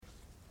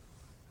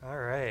All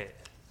right.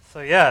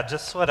 So yeah,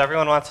 just what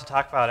everyone wants to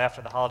talk about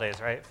after the holidays,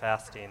 right?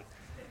 Fasting.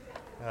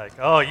 Like,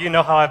 oh, you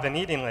know how I've been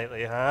eating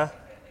lately, huh?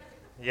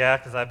 Yeah,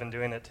 because I've been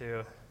doing it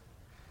too.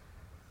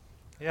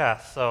 Yeah,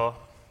 so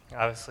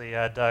obviously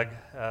Doug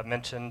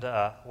mentioned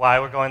why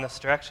we're going this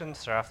direction,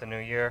 start off the new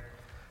year,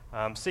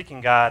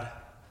 seeking God,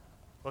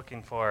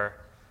 looking for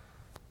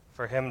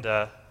Him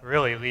to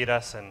really lead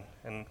us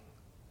and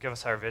give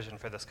us our vision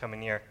for this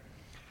coming year.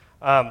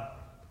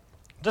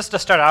 Just to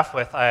start off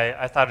with,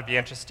 I thought it'd be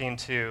interesting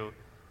to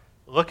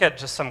look at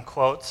just some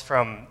quotes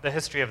from the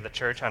history of the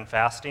church on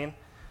fasting.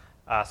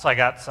 So I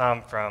got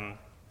some from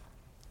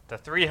the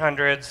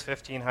 300s,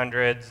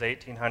 1500s,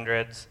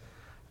 1800s.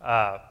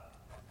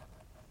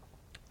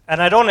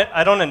 And I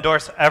don't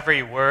endorse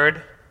every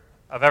word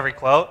of every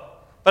quote,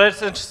 but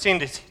it's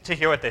interesting to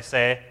hear what they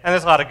say, and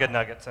there's a lot of good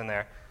nuggets in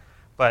there.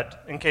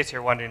 But in case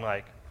you're wondering,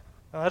 like,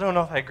 oh, I don't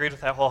know if I agreed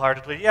with that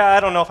wholeheartedly. Yeah, I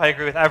don't know if I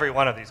agree with every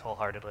one of these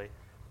wholeheartedly,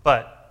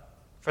 but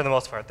for the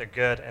most part, they're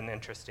good and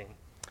interesting.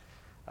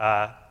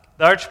 The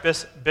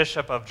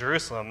Archbishop of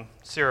Jerusalem,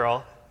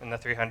 Cyril, in the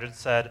 300s,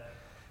 said,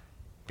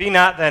 "Be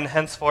not then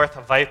henceforth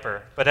a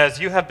viper, but as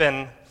you have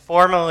been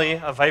formerly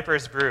a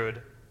viper's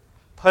brood,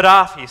 put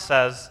off," he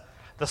says,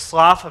 "the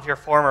slough of your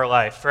former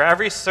life. For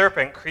every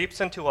serpent creeps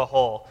into a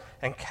hole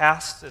and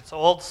casts its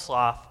old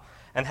slough,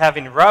 and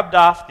having rubbed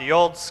off the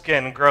old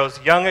skin, grows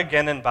young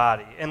again in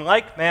body. In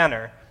like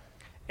manner,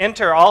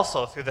 enter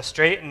also through the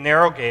straight and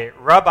narrow gate,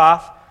 rub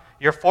off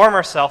your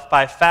former self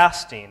by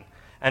fasting,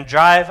 and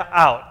drive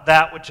out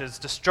that which is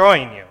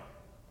destroying you."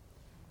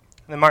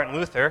 And then Martin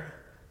Luther,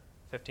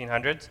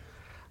 1500s,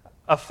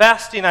 "Of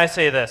fasting I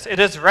say this, it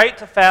is right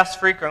to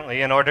fast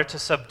frequently in order to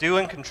subdue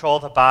and control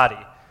the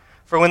body.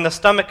 For when the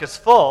stomach is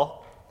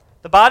full,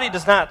 the body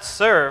does not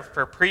serve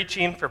for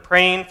preaching, for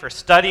praying, for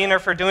studying, or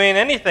for doing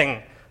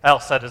anything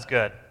else that is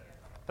good."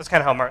 That's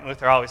kind of how Martin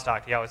Luther always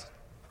talked. He always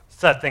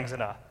said things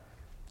in a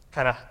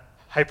kind of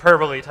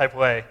hyperbole type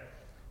way.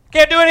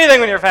 Can't do anything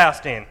when you're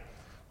fasting.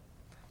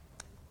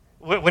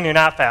 When you're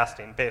not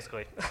fasting,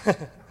 basically.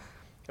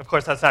 Of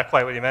course, that's not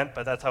quite what he meant,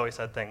 but that's how he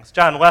said things.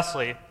 John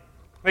Wesley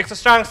makes a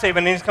strong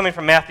statement, and he's coming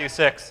from Matthew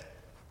 6,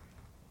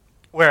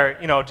 where,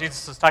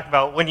 Jesus is talking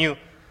about when you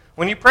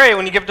pray,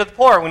 when you give to the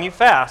poor, when you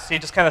fast. He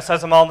just kind of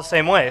says them all in the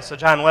same way. So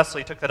John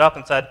Wesley took that up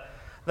and said,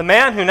 "The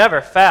man who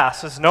never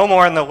fasts is no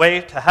more in the way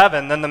to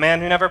heaven than the man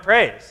who never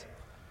prays."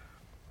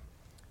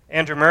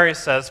 Andrew Murray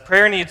says,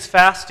 "Prayer needs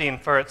fasting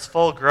for its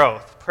full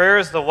growth. Prayer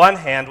is the one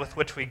hand with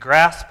which we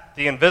grasp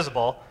the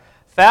invisible.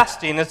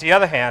 Fasting is the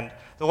other hand,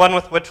 the one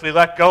with which we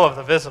let go of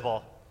the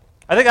visible."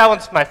 I think that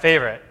one's my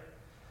favorite.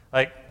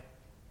 Like,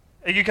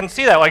 you can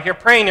see that, like you're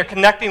praying, you're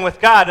connecting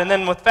with God, and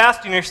then with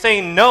fasting, you're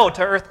saying no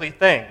to earthly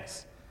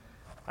things.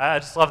 I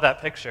just love that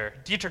picture.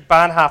 Dietrich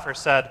Bonhoeffer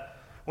said,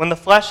 "When the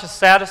flesh is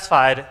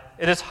satisfied,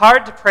 it is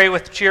hard to pray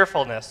with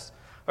cheerfulness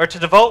or to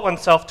devote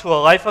oneself to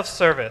a life of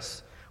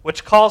service,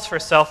 which calls for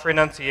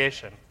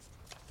self-renunciation."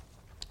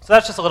 So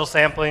that's just a little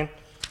sampling.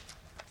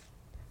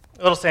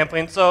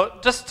 So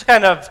just to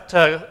kind of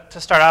to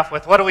start off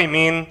with, what do we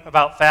mean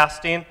about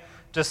fasting?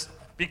 Just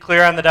be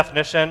clear on the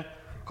definition.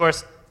 Of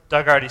course,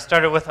 Doug already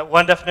started with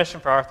one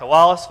definition for Arthur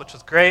Wallace, which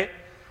was great.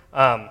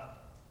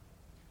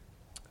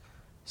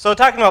 So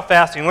talking about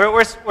fasting,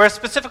 we're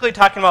specifically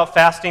talking about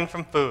fasting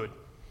from food.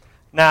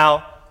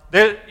 Now,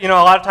 a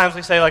lot of times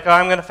we say, like, oh,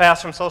 I'm going to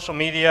fast from social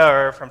media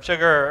or from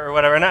sugar or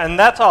whatever, and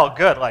that's all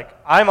good. Like,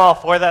 I'm all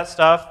for that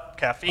stuff,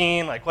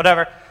 caffeine, like,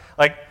 whatever.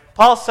 Like,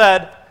 Paul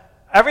said,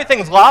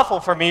 everything's lawful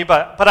for me,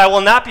 but I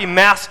will not be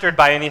mastered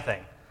by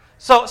anything.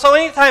 So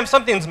anytime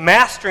something's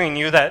mastering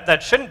you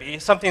that shouldn't be,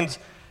 something's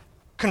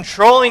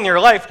controlling your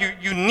life,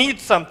 you need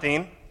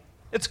something,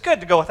 it's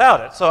good to go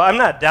without it. So I'm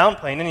not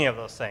downplaying any of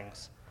those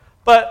things.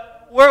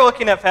 But we're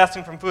looking at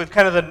fasting from food,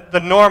 kind of the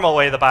normal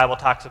way the Bible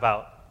talks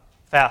about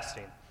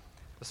fasting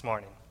this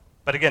morning.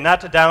 But again,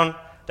 not to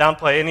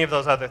downplay any of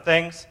those other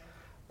things.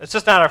 It's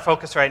just not our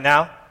focus right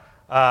now.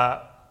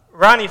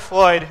 Ronnie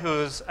Floyd,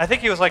 I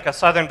think he was like a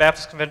Southern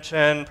Baptist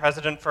Convention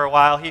president for a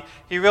while,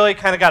 he really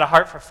kind of got a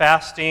heart for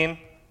fasting.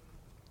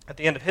 At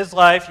the end of his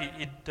life,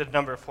 he did a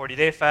number of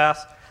 40-day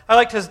fasts. I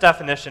liked his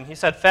definition. He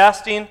said,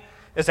 "Fasting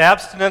is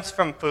abstinence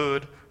from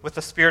food with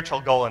a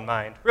spiritual goal in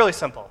mind." Really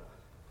simple.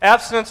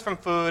 Abstinence from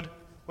food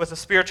with a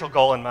spiritual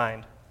goal in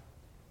mind.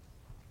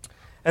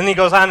 And he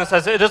goes on and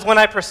says, "It is when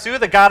I pursue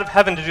the God of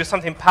heaven to do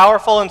something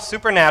powerful and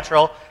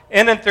supernatural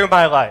in and through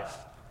my life."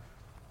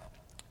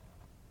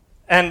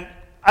 And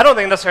I don't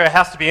think necessarily it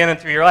has to be in and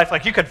through your life.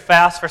 Like, you could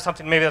fast for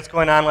something maybe that's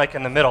going on like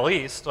in the Middle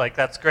East. Like,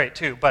 that's great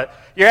too. But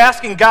you're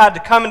asking God to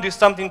come and do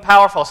something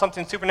powerful,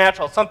 something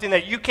supernatural, something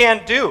that you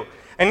can't do.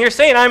 And you're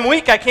saying, "I'm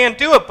weak, I can't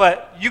do it,"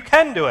 but you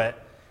can do it.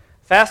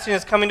 Fasting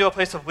is coming to a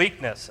place of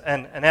weakness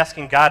and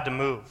asking God to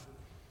move.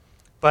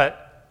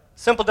 But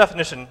simple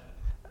definition,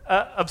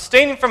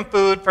 abstaining from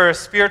food for a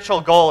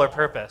spiritual goal or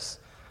purpose.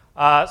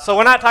 So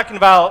we're not talking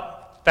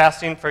about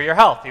fasting for your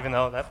health, even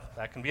though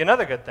that can be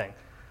another good thing.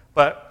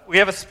 But we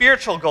have a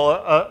spiritual goal,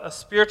 a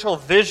spiritual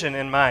vision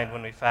in mind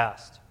when we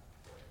fast.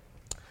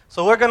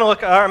 So we're going to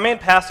look at our main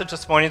passage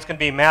this morning is going to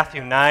be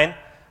Matthew 9.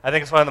 I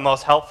think it's one of the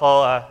most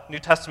helpful New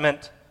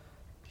Testament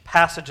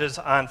passages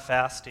on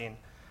fasting.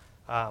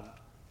 So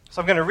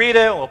I'm going to read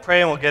it, we'll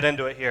pray, and we'll get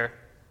into it here.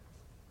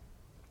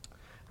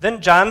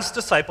 Then John's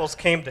disciples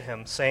came to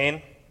him,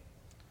 saying,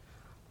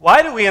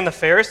 "Why do we and the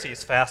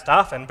Pharisees fast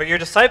often, but your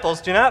disciples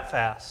do not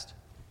fast?"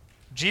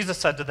 Jesus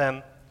said to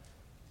them,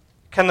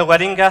 "Can the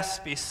wedding guests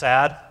be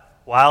sad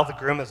while the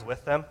groom is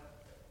with them?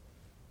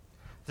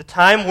 The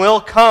time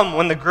will come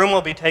when the groom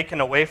will be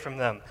taken away from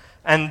them,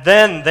 and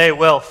then they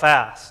will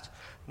fast.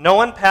 No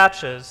one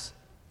patches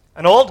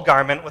an old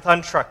garment with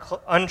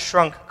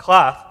unshrunk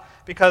cloth,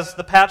 because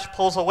the patch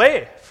pulls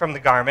away from the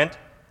garment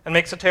and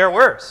makes a tear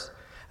worse.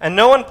 And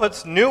no one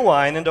puts new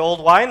wine into old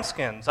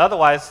wineskins,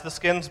 otherwise the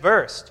skins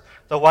burst.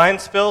 The wine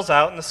spills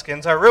out and the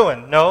skins are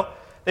ruined. No,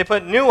 they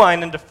put new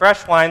wine into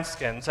fresh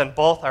wineskins, and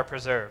both are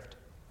preserved."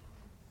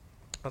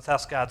 Let's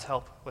ask God's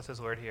help with his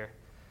word here.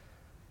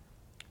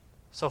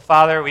 So,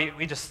 Father,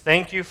 we just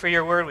thank you for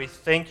your word. We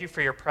thank you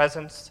for your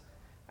presence.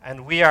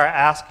 And we are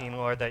asking,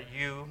 Lord, that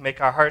you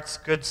make our hearts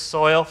good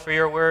soil for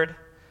your word.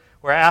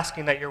 We're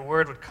asking that your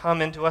word would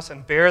come into us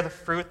and bear the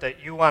fruit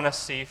that you want to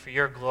see for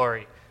your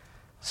glory.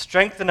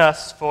 Strengthen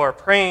us for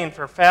praying,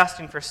 for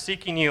fasting, for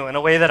seeking you in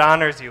a way that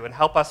honors you, and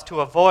help us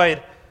to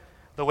avoid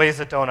the ways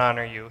that don't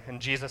honor you. In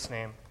Jesus'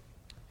 name,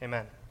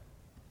 amen.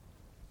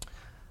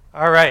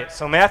 All right,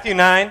 so Matthew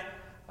 9,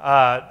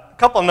 a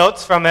couple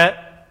notes from it.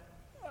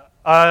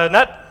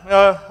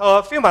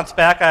 A few months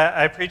back,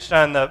 I preached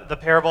on the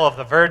parable of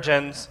the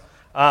virgins.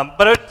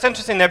 But it's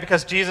interesting there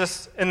because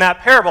Jesus, in that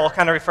parable,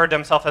 kind of referred to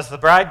himself as the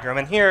bridegroom.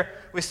 And here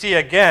we see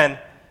again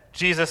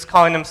Jesus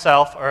calling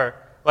himself or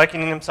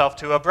likening himself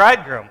to a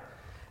bridegroom.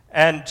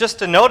 And just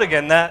to note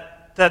again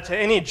that to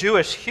any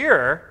Jewish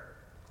hearer,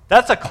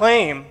 that's a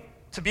claim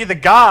to be the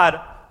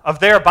God of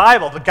their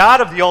Bible, the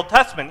God of the Old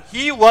Testament.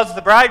 He was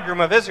the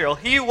bridegroom of Israel.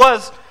 He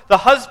was the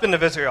husband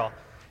of Israel.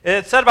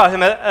 It said about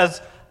him,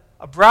 as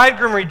a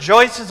bridegroom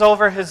rejoices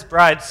over his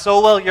bride, so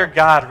will your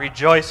God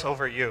rejoice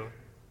over you.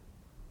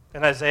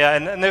 In Isaiah,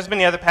 and there's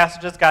many other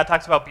passages, God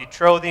talks about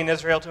betrothing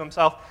Israel to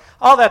himself.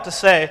 All that to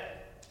say,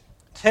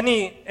 to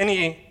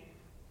any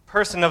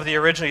person of the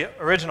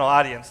original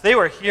audience, they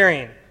were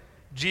hearing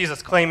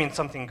Jesus claiming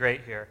something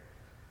great here.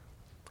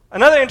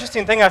 Another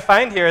interesting thing I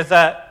find here is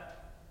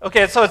that,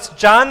 okay, so it's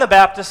John the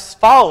Baptist's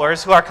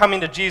followers who are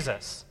coming to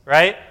Jesus,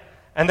 right?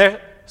 And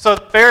so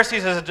the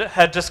Pharisees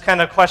had just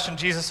kind of questioned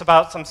Jesus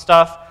about some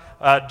stuff.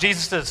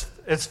 Jesus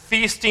is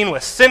feasting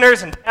with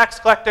sinners and tax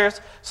collectors.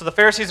 So the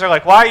Pharisees are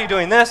like, "Why are you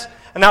doing this?"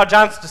 And now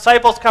John's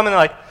disciples come and they're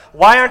like,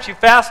 "Why aren't you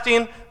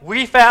fasting?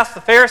 We fast,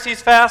 the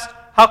Pharisees fast.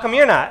 How come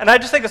you're not?" And I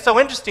just think it's so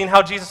interesting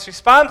how Jesus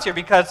responds here,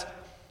 because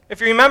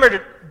if you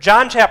remember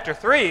John chapter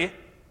 3,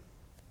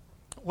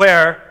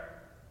 where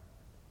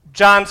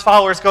John's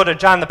followers go to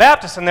John the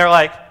Baptist and they're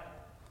like,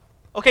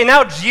 "Okay,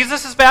 now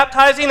Jesus is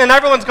baptizing and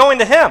everyone's going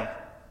to him.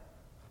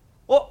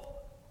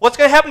 Well, what's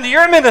going to happen to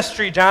your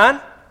ministry,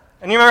 John?"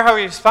 And you remember how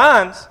he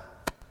responds?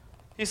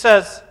 He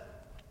says,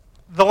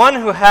 "The one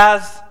who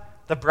has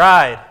the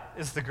bride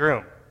is the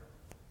groom.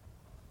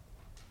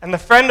 And the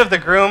friend of the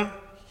groom,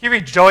 he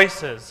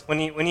rejoices when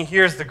he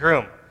hears the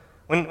groom.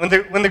 When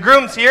the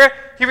groom's here,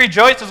 he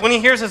rejoices. When he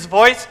hears his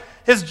voice,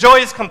 his joy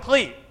is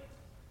complete."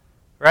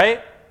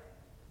 Right?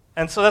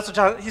 And so that's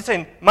what he's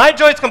saying. My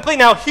joy is complete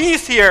now.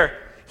 He's here.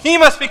 He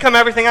must become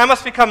everything. I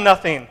must become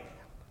nothing.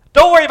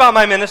 Don't worry about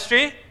my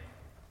ministry.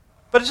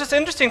 But it's just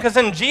interesting because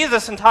then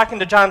Jesus, in talking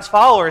to John's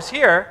followers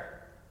here,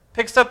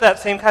 picks up that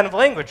same kind of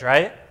language,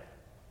 right?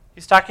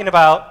 He's talking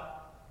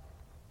about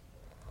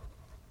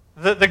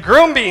the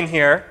groom being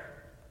here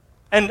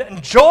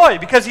and joy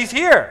because he's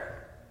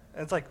here.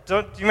 And it's like, do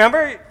you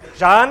remember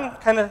John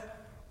kind of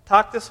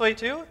talked this way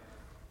too?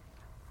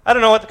 I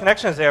don't know what the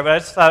connection is there, but I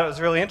just thought it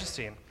was really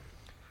interesting.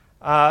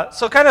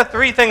 So kind of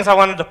three things I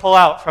wanted to pull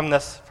out from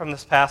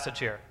this passage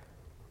here.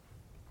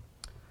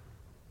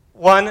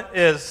 One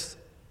is,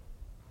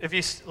 if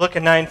you look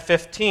at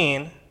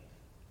 9:15,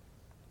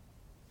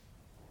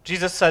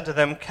 Jesus said to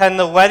them, "Can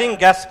the wedding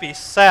guests be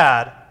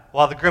sad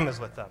while the groom is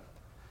with them?"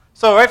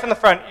 So right from the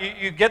front,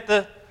 you get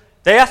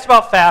they asked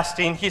about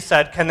fasting. He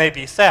said, "Can they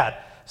be sad?"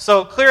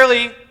 So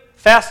clearly,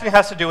 fasting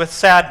has to do with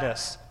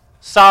sadness,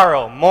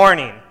 sorrow,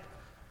 mourning.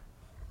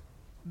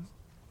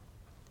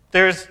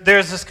 There's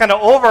this kind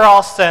of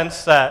overall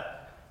sense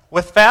that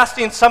with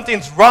fasting,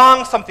 something's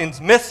wrong, something's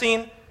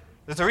missing.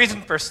 There's a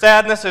reason for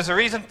sadness. There's a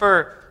reason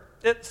for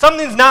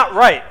something's not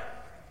right.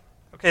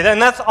 Okay, then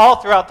that's all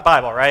throughout the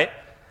Bible, right?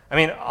 I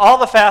mean, all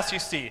the fasts you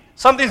see,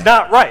 something's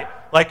not right.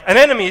 Like an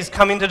enemy's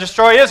coming to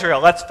destroy Israel,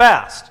 let's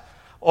fast.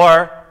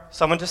 Or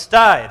someone just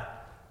died.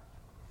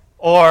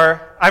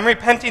 Or I'm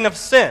repenting of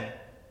sin.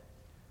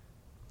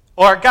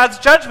 Or God's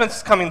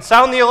judgment's coming,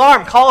 sound the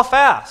alarm, call a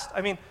fast.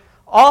 I mean,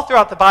 all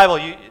throughout the Bible,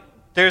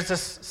 there's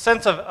this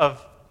sense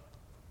of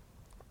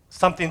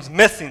something's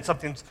missing,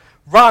 something's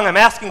wrong. I'm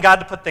asking God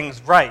to put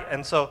things right.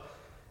 And so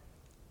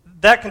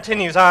that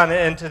continues on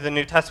into the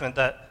New Testament,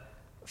 that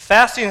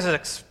fasting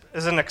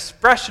is an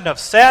expression of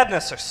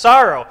sadness or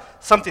sorrow.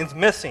 Something's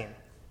missing.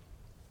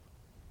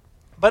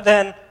 But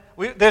then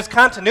there's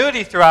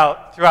continuity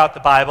throughout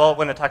the Bible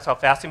when it talks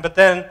about fasting, but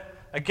then,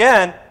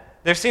 again,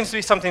 there seems to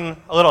be something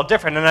a little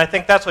different, and I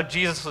think that's what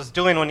Jesus was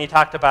doing when he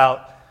talked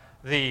about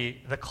the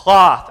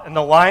cloth and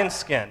the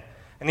wineskin.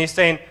 And he's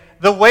saying,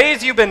 the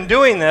ways you've been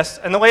doing this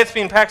and the way it's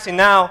being practiced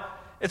now,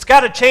 it's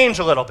got to change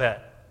a little bit.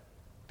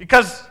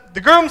 Because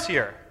the groom's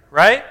here,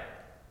 right?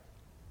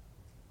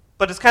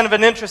 But it's kind of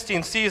an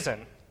interesting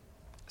season.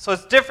 So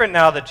it's different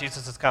now that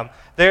Jesus has come.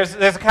 There's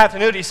a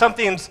continuity.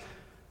 Something's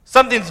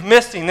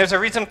missing. There's a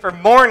reason for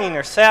mourning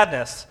or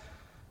sadness.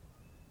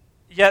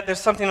 Yet there's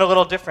something a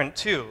little different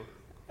too.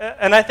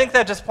 And I think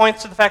that just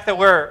points to the fact that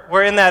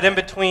we're in that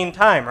in-between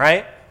time,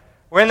 right?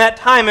 We're in that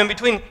time in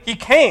between. He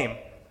came.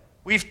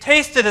 We've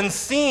tasted and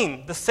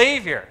seen the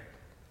Savior.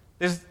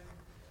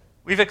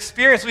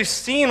 We've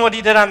seen what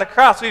he did on the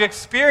cross. We've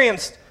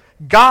experienced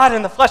God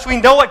in the flesh. We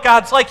know what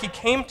God's like. He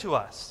came to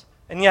us.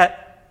 And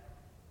yet,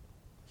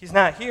 he's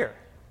not here.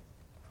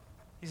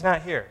 He's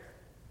not here.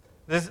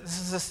 This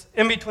is this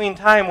in-between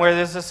time where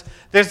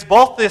there's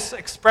both this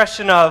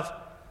expression of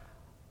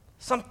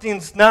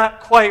something's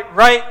not quite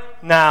right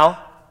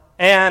now,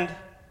 and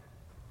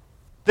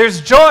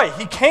there's joy.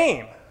 He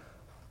came.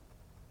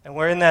 And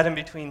we're in that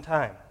in-between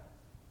time.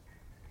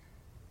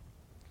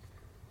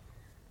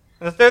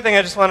 And the third thing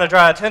I just want to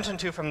draw attention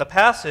to from the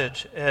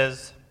passage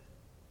is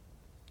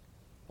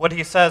what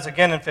he says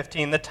again in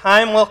 15. The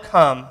time will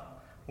come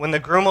when the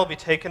groom will be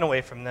taken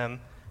away from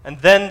them, and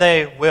then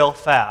they will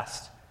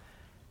fast.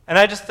 And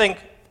I just think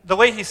the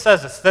way he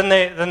says this, then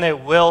they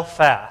will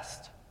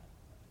fast.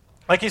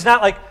 Like he's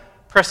not like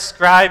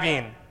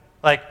prescribing,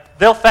 like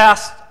they'll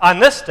fast on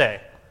this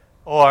day,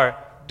 or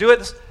do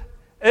it.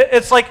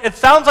 It's like it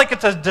sounds like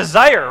it's a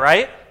desire,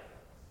 right?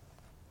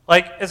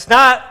 Like it's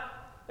not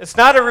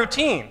a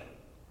routine.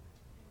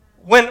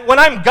 When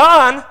I'm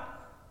gone,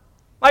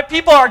 my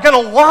people are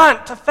going to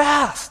want to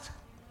fast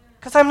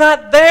because I'm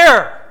not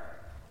there.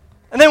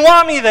 And they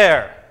want me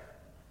there.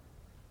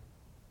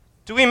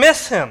 Do we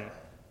miss him?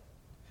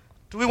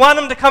 Do we want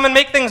him to come and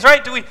make things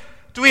right? Do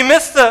we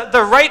miss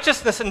the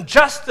righteousness and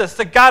justice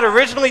that God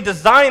originally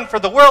designed for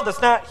the world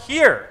that's not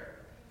here?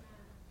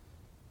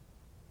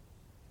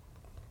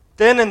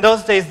 Then in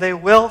those days they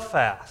will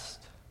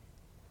fast.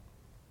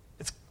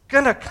 It's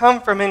going to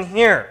come from in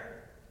here.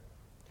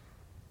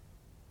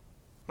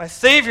 My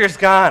Savior's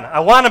gone. I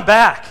want him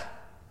back.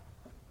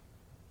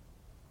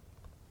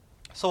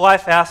 So why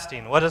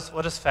fasting? What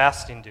does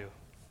fasting do?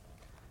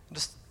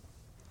 Just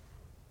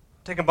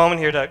take a moment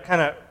here to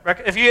kind of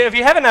if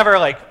you haven't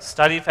ever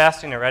studied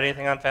fasting or read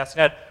anything on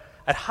fasting,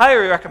 I'd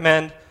highly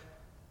recommend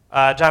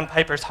John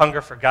Piper's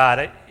Hunger for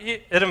God.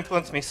 It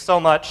influenced me so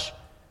much.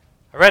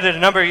 I read it a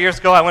number of years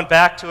ago. I went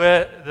back to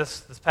it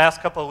this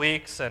past couple of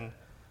weeks, and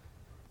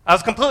I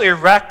was completely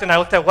wrecked. And I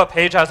looked at what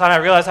page I was on. I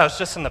realized I was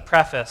just in the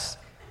preface.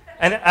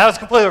 And I was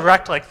completely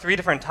wrecked 3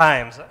 different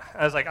times.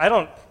 I was like, I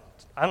don't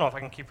know if I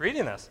can keep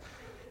reading this.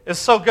 It's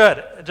so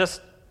good. Just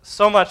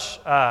so much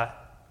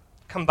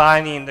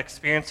combining the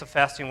experience of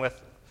fasting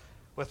with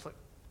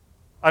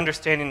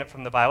understanding it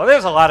from the Bible.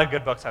 There's a lot of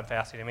good books on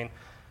fasting. I mean,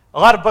 a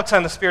lot of books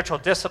on the spiritual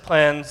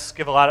disciplines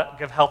give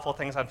helpful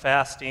things on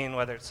fasting,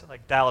 whether it's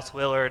like Dallas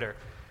Willard or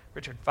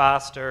Richard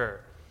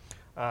Foster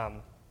or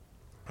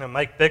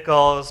Mike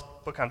Bickle's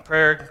book on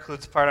prayer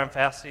includes a part on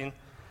fasting.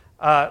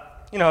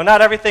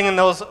 Not everything in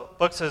those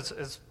books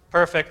is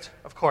perfect,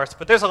 of course,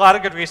 but there's a lot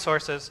of good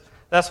resources.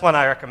 That's one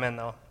I recommend,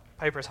 though,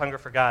 Piper's Hunger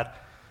for God.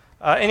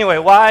 Anyway,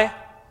 why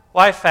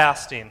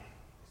fasting?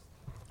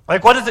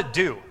 What does it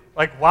do?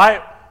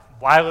 Why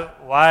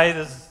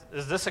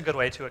is this a good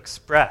way to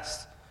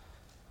express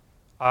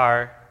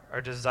our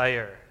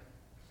desire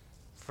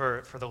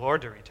for the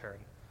Lord to return,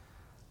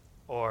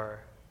 or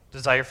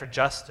desire for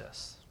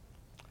justice?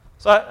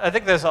 So I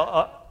think there's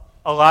a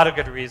lot of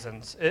good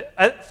reasons.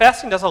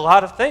 Fasting does a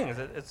lot of things.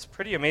 It's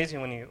pretty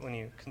amazing when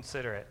you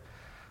consider it.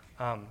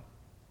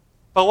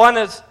 But one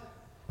is,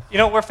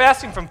 we're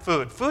fasting from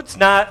food. Food's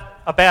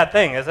not a bad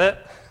thing, is it?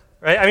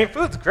 Right? I mean,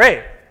 food's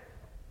great.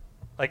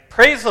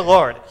 Praise the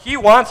Lord. He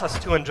wants us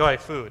to enjoy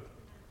food.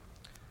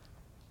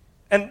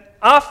 And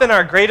often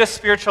our greatest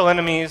spiritual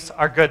enemies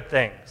are good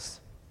things.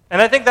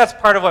 And I think that's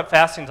part of what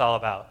fasting's all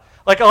about.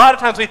 A lot of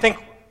times we think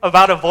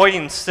about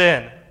avoiding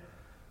sin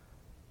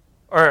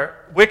or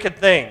wicked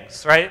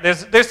things, right?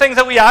 There's things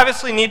that we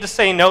obviously need to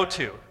say no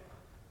to.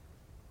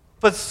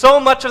 But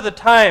so much of the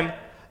time,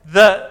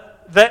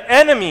 the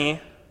enemy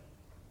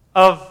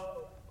of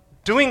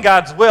doing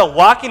God's will,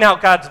 walking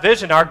out God's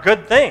vision, are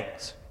good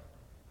things,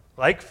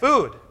 like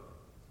food.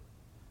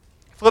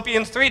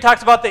 Philippians 3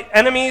 talks about the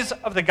enemies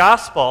of the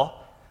gospel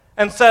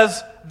and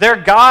says their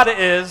God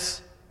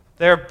is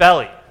their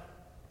belly.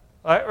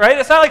 Right?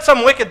 It's not like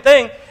some wicked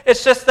thing.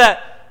 It's just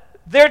that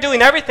they're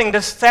doing everything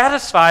to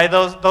satisfy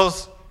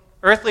those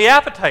earthly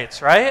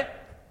appetites, right?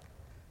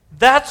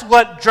 That's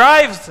what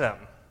drives them.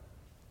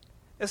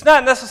 It's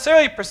not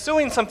necessarily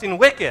pursuing something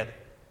wicked.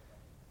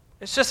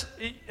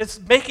 It's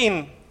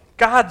making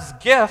God's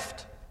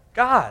gift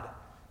God.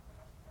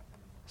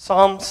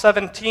 Psalm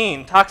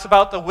 17 talks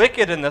about the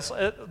wicked in this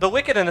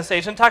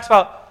age, and talks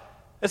about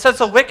It says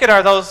the wicked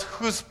are those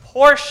whose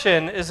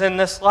portion is in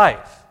this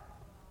life.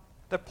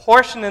 The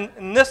portion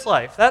in this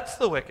life, that's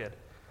the wicked.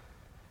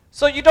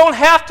 So you don't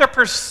have to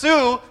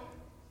pursue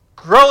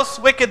gross,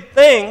 wicked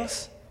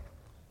things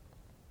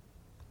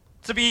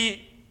to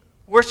be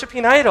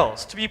worshiping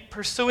idols, to be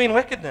pursuing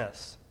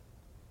wickedness.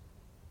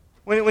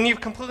 When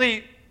you've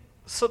completely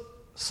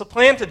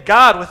supplanted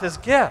God with his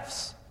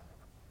gifts,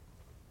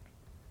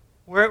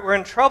 we're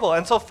in trouble.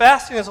 And so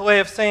fasting is a way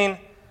of saying,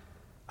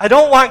 I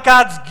don't want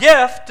God's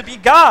gift to be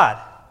God.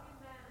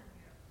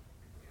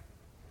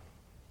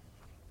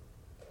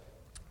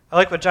 I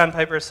like what John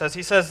Piper says.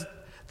 He says,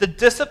 the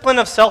discipline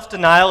of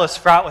self-denial is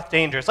fraught with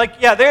dangers. Like,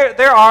 yeah,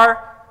 there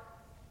are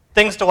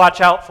things to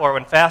watch out for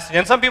when fasting.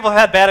 And some people have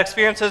had bad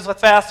experiences with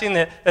fasting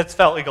that's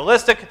felt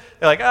legalistic.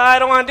 They're like, I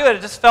don't want to do it.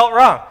 It just felt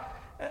wrong.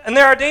 And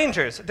there are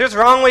dangers. There's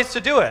wrong ways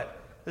to do it.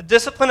 The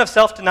discipline of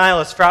self-denial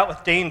is fraught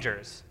with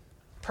dangers,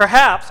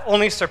 perhaps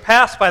only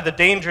surpassed by the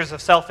dangers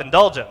of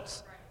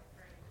self-indulgence.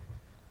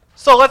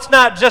 So let's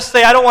not just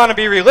say, I don't want to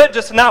be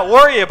religious and not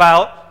worry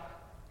about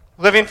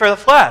living for the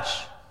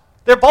flesh.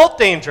 They're both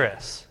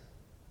dangerous.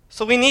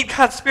 So we need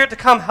God's Spirit to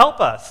come help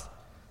us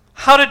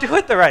how to do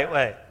it the right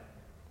way.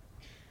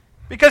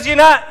 Because you're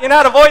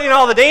not avoiding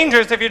all the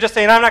dangers if you're just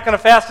saying, I'm not going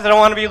to fast because I don't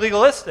want to be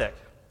legalistic.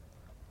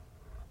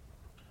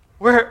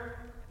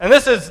 And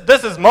this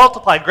is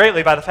multiplied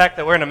greatly by the fact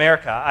that we're in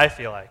America, I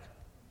feel like.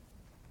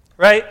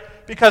 Right?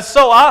 Because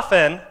so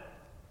often,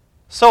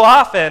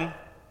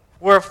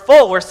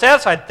 we're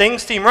satisfied,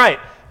 things seem right.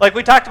 Like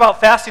we talked about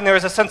fasting, there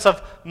is a sense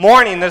of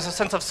mourning, there's a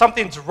sense of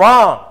something's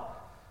wrong.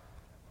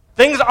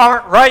 Things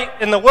aren't right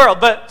in the world,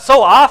 but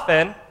so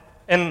often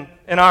in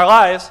our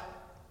lives,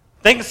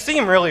 things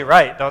seem really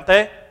right, don't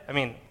they? I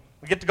mean,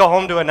 we get to go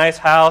home to a nice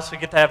house, we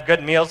get to have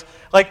good meals.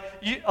 Like,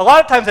 a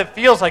lot of times it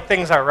feels like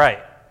things are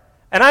right.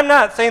 And I'm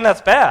not saying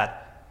that's bad.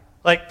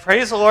 Like,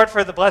 praise the Lord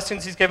for the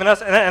blessings he's given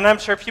us, and I'm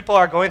sure people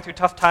are going through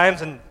tough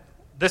times, and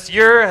this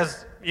year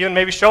has even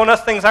maybe shown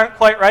us things aren't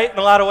quite right in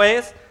a lot of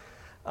ways.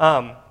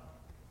 But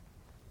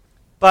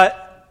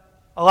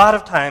a lot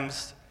of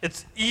times,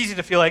 it's easy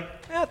to feel like,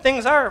 yeah,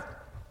 things are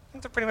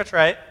pretty much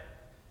right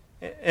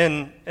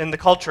in the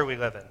culture we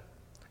live in.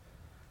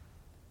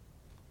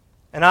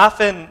 And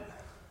often,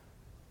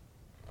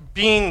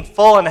 being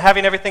full and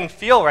having everything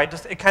feel right,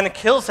 it kind of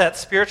kills that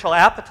spiritual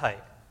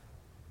appetite,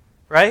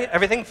 right?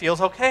 Everything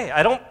feels okay.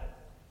 I don't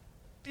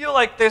feel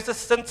like there's this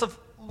sense of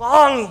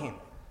longing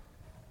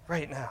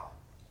right now.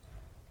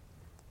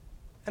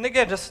 And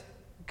again, just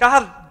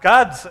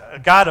God's a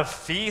God of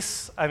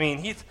feasts. I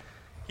mean,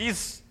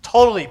 He's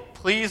totally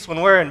pleased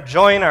when we're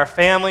enjoying our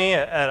family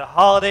at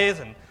holidays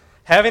and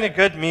having a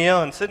good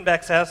meal and sitting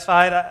back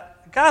satisfied.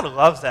 God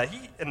loves that.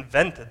 He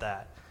invented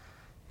that.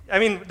 I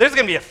mean, there's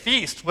going to be a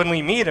feast when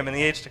we meet him in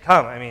the age to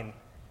come. I mean,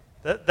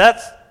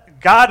 that's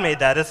God made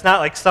that. It's not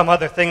like some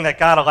other thing that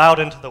God allowed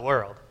into the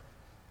world.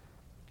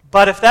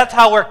 But if that's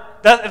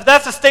if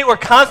that's the state we're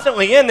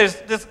constantly in, it's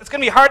going to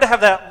be hard to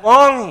have that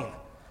longing,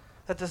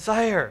 that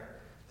desire,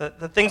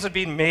 that things would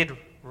be made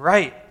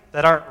right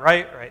that aren't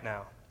right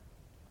now.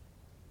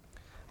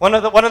 One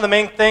of the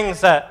main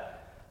things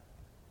that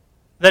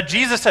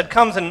Jesus said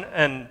comes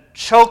and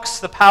chokes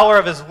the power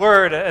of his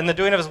word and the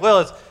doing of his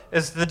will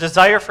is the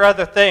desire for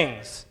other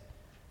things.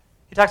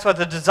 He talks about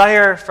the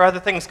desire for other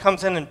things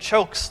comes in and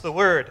chokes the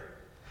word.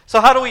 So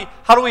how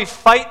do we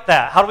fight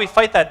that? How do we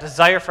fight that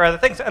desire for other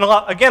things? And a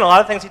lot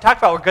of things he talked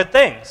about were good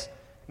things.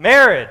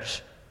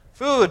 Marriage,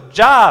 food,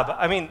 job.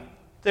 I mean,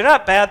 they're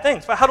not bad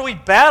things. But how do we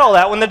battle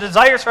that when the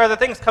desires for other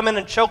things come in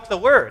and choke the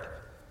word?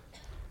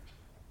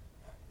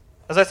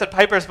 As I said,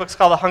 Piper's book's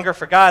called A Hunger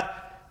for God.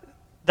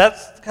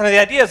 That's kind of the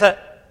idea, is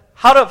that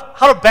how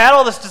to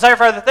battle this desire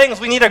for other things,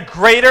 we need a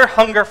greater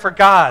hunger for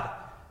God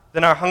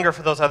than our hunger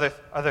for those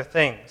other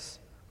things.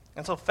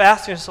 And so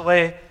fasting is a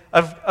way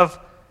of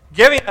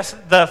giving us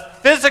the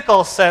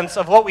physical sense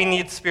of what we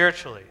need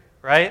spiritually,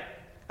 right?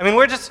 I mean,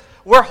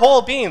 we're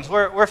whole beings.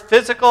 We're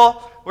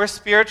physical, we're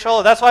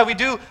spiritual. That's why we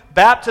do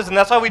baptism.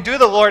 That's why we do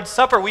the Lord's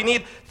Supper. We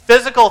need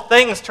physical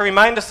things to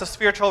remind us of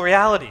spiritual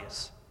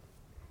realities.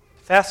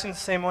 Fasting the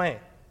same way.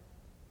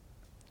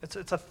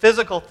 It's a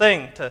physical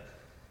thing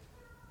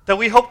that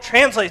we hope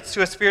translates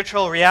to a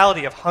spiritual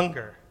reality of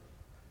hunger.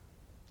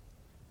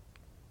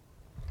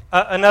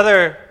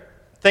 Another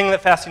thing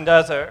that fasting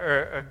does,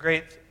 or a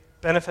great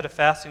benefit of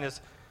fasting, is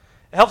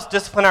it helps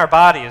discipline our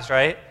bodies,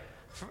 right?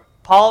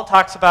 Paul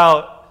talks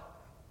about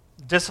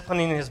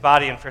disciplining his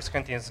body in 1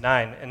 Corinthians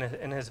 9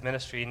 in his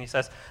ministry, and he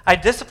says, I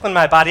discipline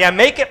my body, I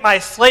make it my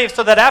slave,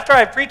 so that after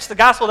I preach the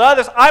gospel to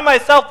others, I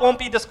myself won't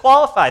be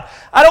disqualified.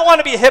 I don't want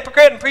to be a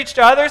hypocrite and preach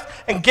to others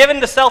and give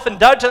in to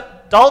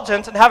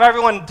self-indulgence and have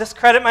everyone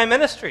discredit my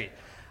ministry.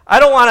 I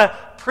don't want to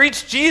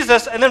preach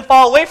Jesus and then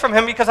fall away from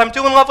him because I'm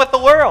too in love with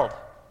the world.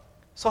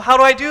 So how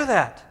do I do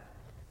that?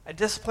 I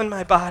discipline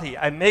my body.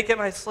 I make it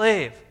my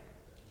slave.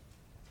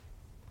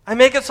 I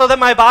make it so that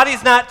my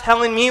body's not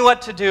telling me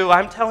what to do.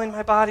 I'm telling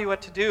my body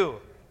what to do.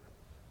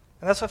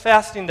 And that's what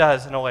fasting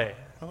does in a way.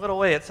 In a little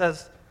way, it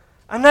says,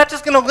 I'm not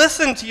just going to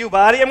listen to you,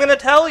 body. I'm going to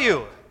tell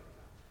you.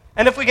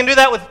 And if we can do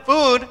that with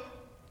food,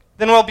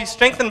 then we'll be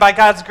strengthened by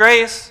God's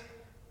grace.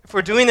 If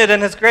we're doing it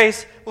in his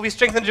grace, we'll be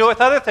strengthened to do it with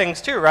other things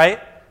too, right?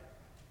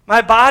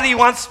 My body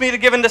wants me to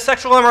give into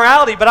sexual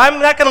immorality, but I'm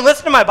not going to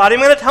listen to my body.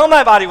 I'm going to tell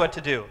my body what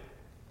to do.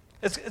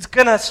 It's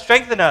going to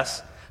strengthen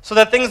us so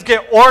that things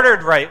get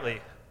ordered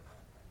rightly.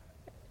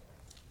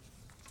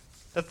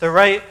 That the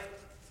right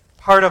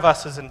part of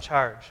us is in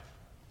charge.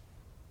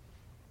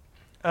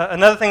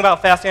 Another thing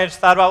about fasting I just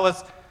thought about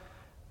was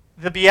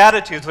the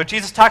Beatitudes, where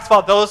Jesus talks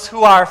about those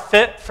who are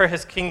fit for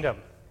his kingdom.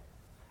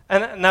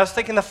 And I was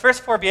thinking the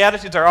first 4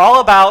 Beatitudes are all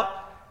about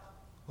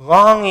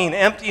longing,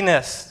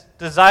 emptiness,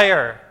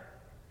 desire,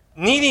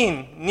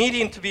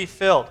 needing to be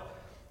filled.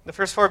 The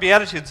first 4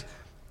 Beatitudes: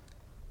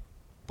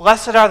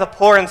 blessed are the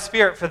poor in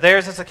spirit, for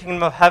theirs is the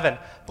kingdom of heaven.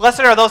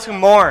 Blessed are those who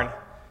mourn,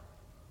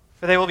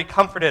 for they will be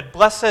comforted.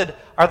 Blessed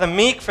are the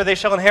meek, for they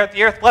shall inherit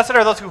the earth. Blessed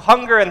are those who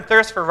hunger and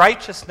thirst for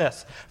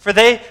righteousness, for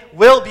they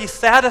will be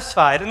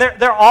satisfied. And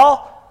they're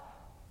all,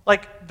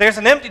 like, there's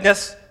an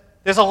emptiness,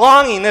 there's a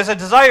longing, there's a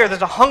desire,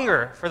 there's a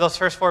hunger for those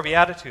first 4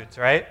 Beatitudes,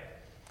 right?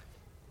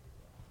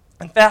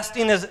 And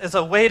fasting is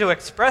a way to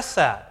express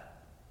that.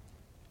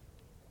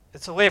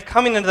 It's a way of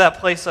coming into that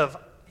place of,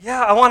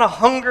 yeah, I want to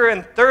hunger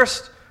and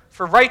thirst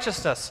for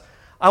righteousness.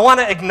 I want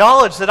to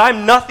acknowledge that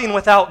I'm nothing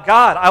without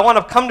God. I want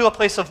to come to a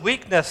place of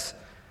weakness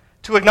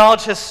to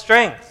acknowledge his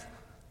strength.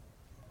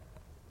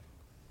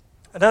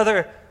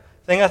 Another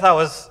thing I thought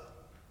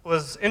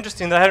was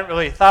interesting that I hadn't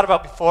really thought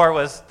about before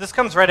was this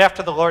comes right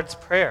after the Lord's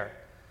Prayer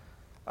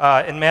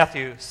in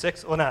Matthew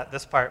 6. Well, not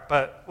this part,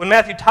 but when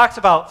Matthew talks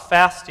about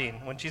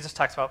fasting, when Jesus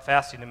talks about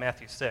fasting in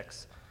Matthew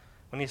 6,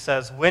 when he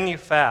says, when you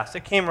fast,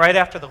 it came right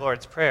after the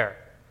Lord's Prayer.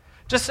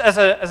 Just as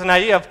an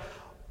idea of,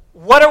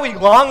 what are we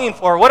longing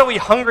for? What are we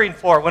hungering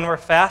for when we're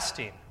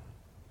fasting?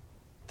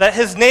 That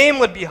his name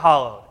would be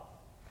hallowed.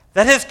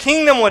 That his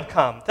kingdom would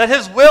come. That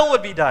his will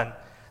would be done.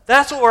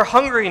 That's what we're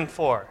hungering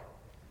for.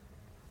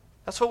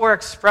 That's what we're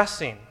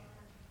expressing.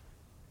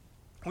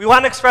 We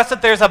want to express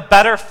that there's a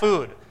better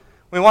food.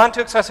 We want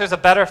to express there's a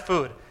better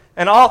food.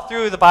 And all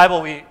through the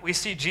Bible, we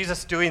see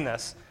Jesus doing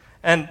this.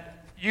 And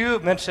you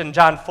mentioned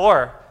John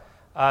 4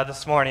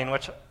 this morning,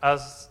 which I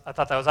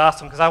thought that was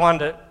awesome because I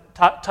wanted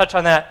to touch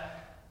on that.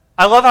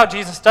 I love how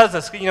Jesus does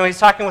this. You know, he's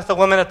talking with the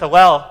woman at the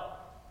well,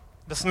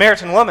 the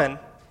Samaritan woman,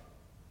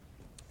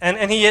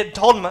 and he had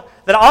told him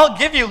that I'll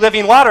give you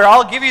living water.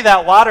 I'll give you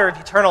that water of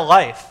eternal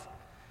life.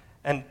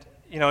 And,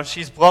 you know,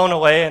 she's blown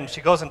away, and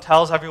she goes and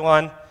tells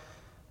everyone.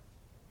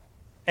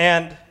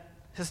 And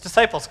his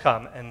disciples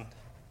come, and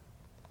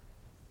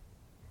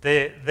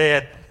they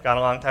had gone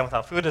a long time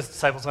without food. His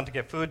disciples went to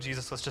get food.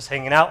 Jesus was just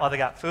hanging out while they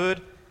got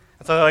food.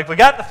 And so they're like, we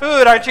got the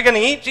food. Aren't you going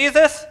to eat,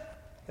 Jesus?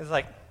 He's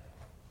like,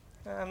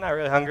 I'm not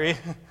really hungry.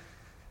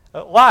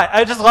 Why?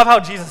 I just love how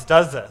Jesus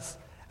does this.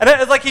 And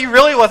it's like he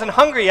really wasn't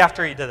hungry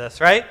after he did this,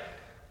 right?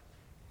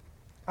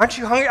 Aren't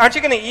you hungry? Aren't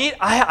you going to eat?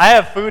 I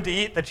have food to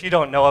eat that you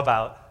don't know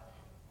about.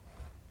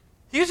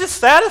 He was just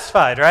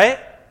satisfied, right?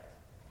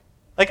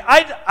 Like,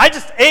 I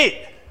just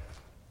ate.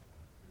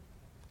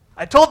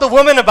 I told the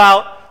woman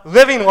about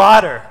living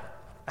water,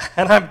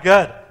 and I'm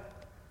good.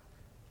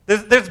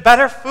 There's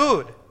better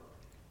food.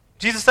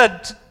 Jesus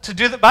said,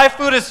 my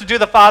food is to do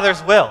the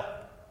Father's will.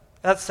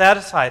 That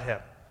satisfied him.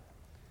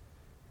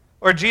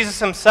 Or Jesus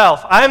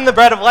himself, I am the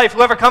bread of life.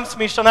 Whoever comes to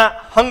me shall not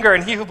hunger,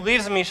 and he who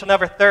believes in me shall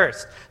never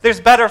thirst. There's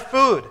better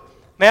food.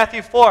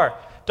 Matthew 4.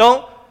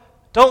 Don't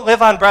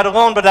live on bread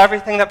alone, but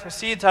everything that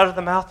proceeds out of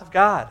the mouth of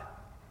God.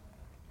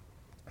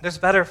 There's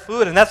better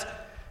food, and that's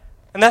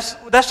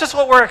just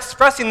what we're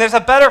expressing. There's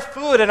a better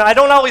food, and I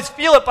don't always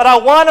feel it, but I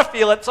want to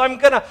feel it, so I'm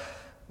going to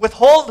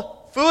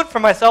withhold food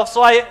from myself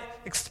so I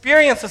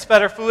experience this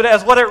better food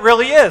as what it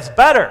really is,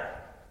 better.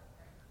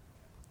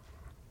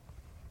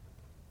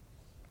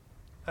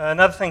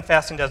 Another thing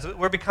fasting does,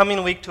 we're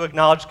becoming weak to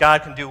acknowledge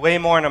God can do way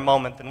more in a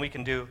moment than we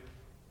can do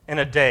in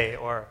a day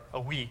or a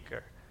week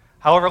or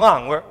however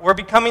long. We're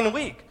becoming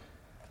weak.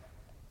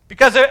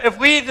 Because if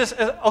we just,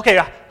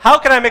 okay, how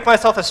can I make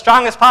myself as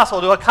strong as possible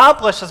to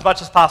accomplish as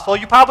much as possible?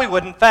 You probably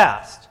wouldn't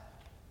fast.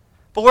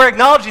 But we're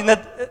acknowledging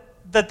that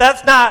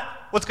that's not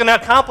what's going to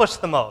accomplish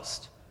the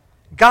most.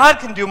 God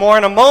can do more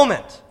in a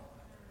moment.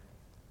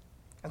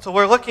 And so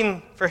we're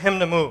looking for him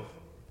to move.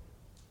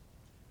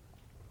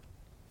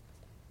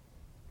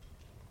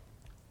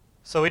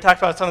 So we talked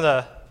about some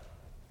of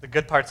the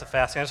good parts of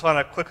fasting. I just want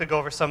to quickly go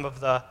over some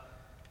of the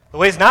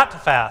ways not to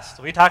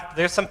fast.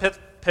 There's some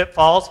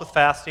pitfalls with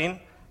fasting.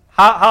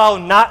 How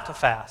not to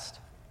fast.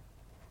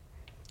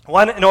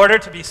 One, in order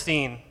to be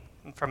seen,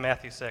 from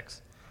Matthew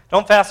 6.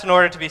 Don't fast in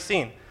order to be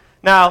seen.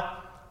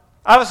 Now,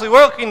 obviously,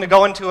 we're looking to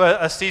go into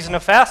a season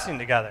of fasting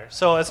together.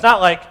 So it's not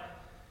like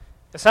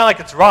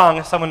it's wrong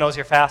if someone knows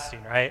you're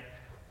fasting, right?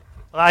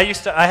 I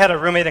had a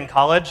roommate in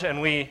college,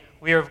 and we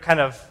were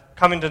kind of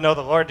coming to know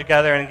the Lord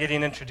together and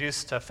getting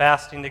introduced to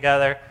fasting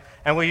together.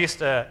 And we used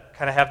to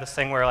kind of have this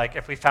thing where, like,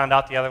 if we found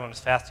out the other one was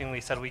fasting,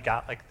 we said we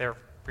got, like, their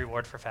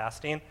reward for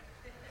fasting.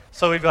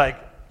 So we'd be like,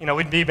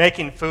 we'd be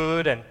making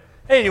food, and,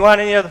 hey, you want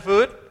any other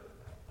food?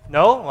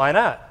 No? Why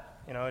not?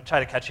 Try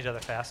to catch each other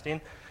fasting.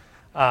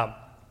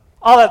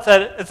 All that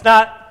said, it's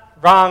not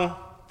wrong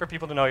for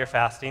people to know you're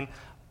fasting.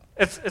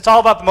 It's all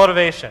about the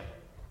motivation.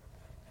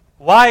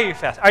 Why are you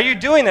fasting? Are you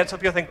doing it so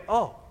people think,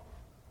 oh,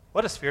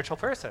 what a spiritual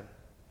person?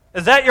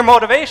 Is that your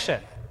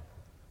motivation?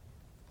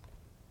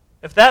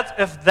 If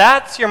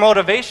that's your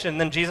motivation,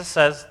 then Jesus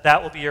says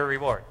that will be your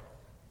reward.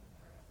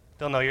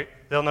 They'll know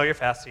you're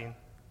fasting.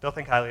 They'll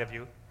think highly of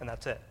you, and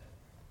that's it.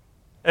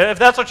 If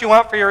that's what you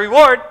want for your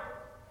reward,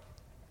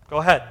 go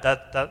ahead.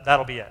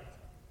 That'll be it.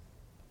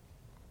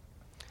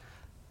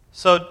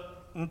 So,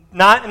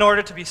 not in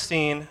order to be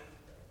seen,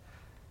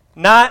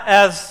 not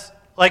as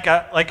like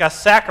a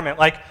sacrament,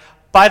 like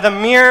by the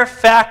mere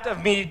fact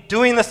of me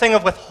doing this thing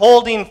of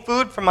withholding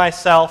food from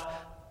myself,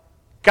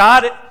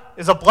 God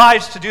is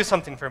obliged to do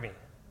something for me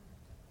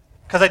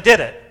because I did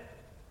it.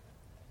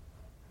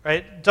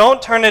 Right?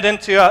 Don't turn it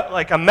into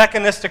a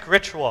mechanistic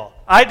ritual.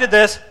 I did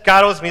this,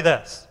 God owes me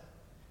this.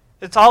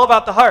 It's all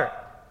about the heart.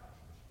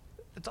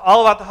 It's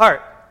all about the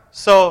heart.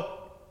 So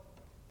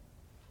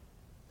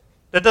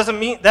that doesn't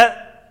mean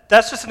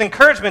that's just an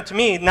encouragement to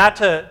me not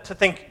to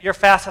think your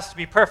fast has to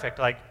be perfect.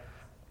 Like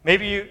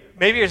maybe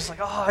you're just like,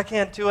 oh, I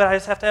can't do it. I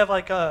just have to have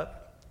like a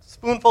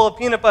spoonful of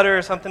peanut butter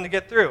or something to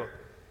get through.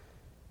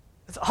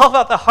 It's all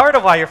about the heart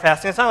of why you're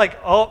fasting. It's not like,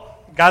 oh,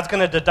 God's going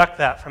to deduct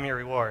that from your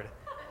reward.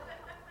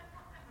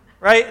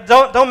 Right?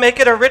 Don't make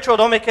it a ritual.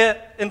 Don't make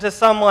it into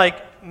some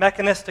like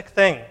mechanistic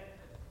thing.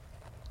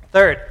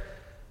 Third,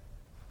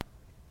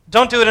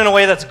 don't do it in a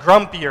way that's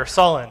grumpy or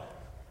sullen.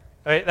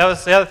 Right? That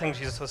was the other thing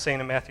Jesus was saying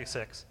in Matthew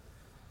 6.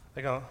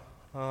 They go,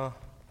 oh,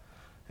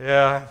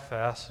 yeah, I'm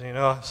fasting.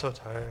 I'm so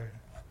tired.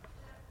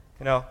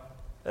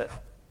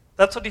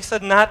 That's what he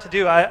said not to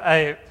do.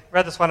 I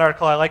read this one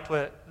article. I liked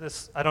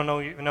I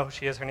don't even know who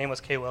she is. Her name was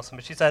Kay Wilson.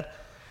 But she said,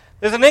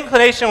 there's an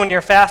inclination when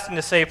you're fasting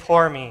to say,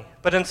 poor me.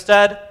 But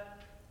instead,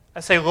 I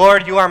say,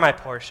 Lord, you are my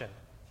portion.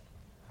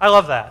 I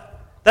love that.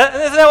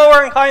 Isn't that what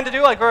we're inclined to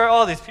do? Like,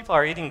 these people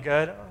are eating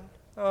good.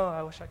 Oh,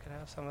 I wish I could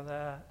have some of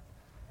that.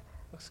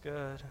 Looks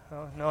good.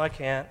 Oh, no, I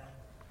can't.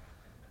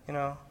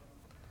 Don't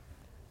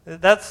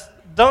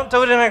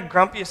do it in a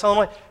grumpy, sullen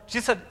way.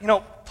 Jesus said,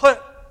 put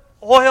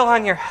oil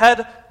on your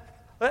head.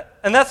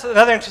 And that's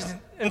another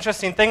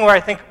interesting thing where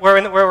I think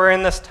where we're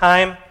in this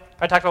time.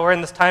 I talked about we're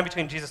in this time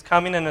between Jesus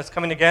coming and his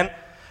coming again.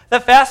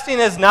 That fasting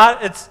is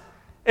not,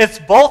 it's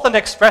both an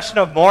expression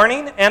of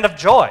mourning and of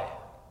joy,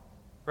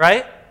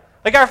 right?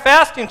 Like our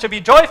fasting should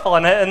be joyful,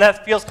 and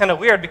that feels kind of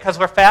weird because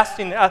we're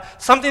fasting.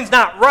 Something's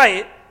not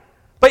right,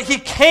 but he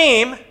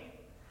came,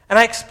 and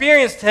I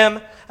experienced him,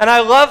 and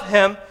I love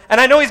him,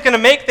 and I know he's going to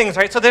make things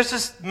right. So there's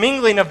this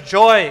mingling of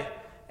joy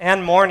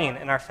and mourning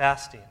in our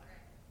fasting.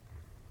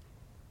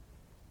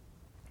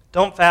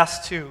 Don't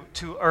fast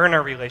to earn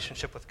a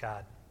relationship with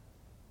God.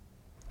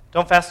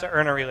 Don't fast to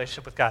earn a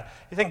relationship with God.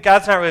 You think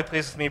God's not really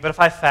pleased with me, but if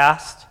I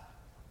fast,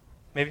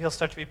 maybe he'll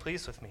start to be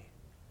pleased with me.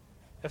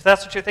 If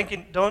that's what you're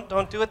thinking,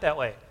 don't do it that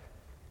way.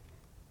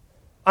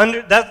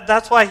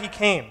 That's why he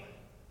came.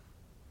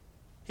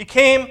 He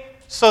came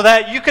so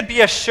that you could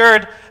be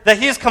assured that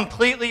he is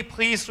completely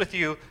pleased with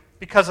you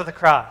because of the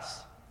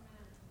cross.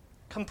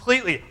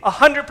 Completely,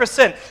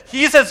 100%.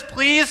 He's as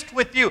pleased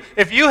with you.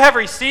 If you have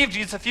received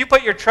Jesus, if you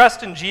put your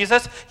trust in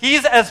Jesus,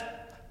 he's as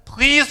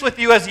pleased with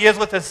you as he is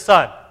with his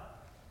Son.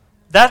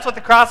 That's what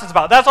the cross is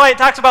about. That's why it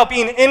talks about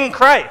being in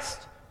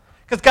Christ.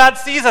 Because God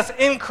sees us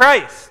in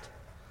Christ.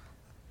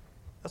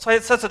 That's why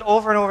it says it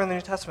over and over in the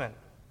New Testament.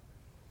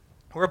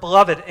 We're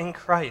beloved in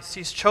Christ.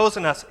 He's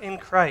chosen us in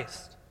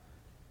Christ.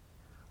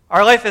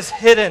 Our life is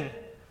hidden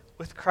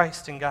with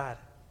Christ in God.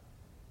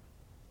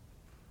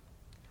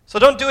 So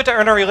don't do it to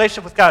earn a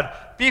relationship with God.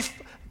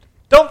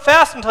 Don't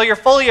fast until you're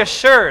fully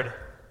assured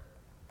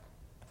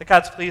that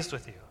God's pleased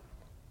with you.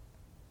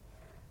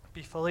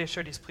 Be fully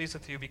assured he's pleased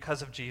with you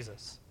because of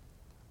Jesus.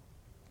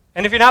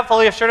 And if you're not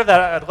fully assured of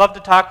that, I'd love to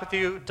talk with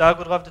you. Doug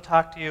would love to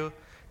talk to you,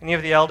 any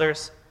of the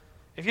elders.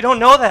 If you don't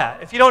know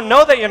that, if you don't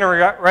know that you're in a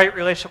right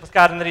relationship with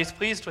God and that he's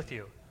pleased with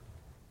you,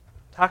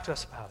 talk to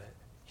us about it.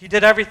 He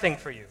did everything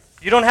for you.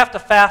 You don't have to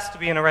fast to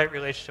be in a right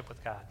relationship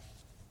with God.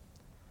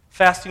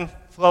 Fasting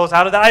flows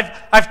out of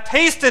that. I've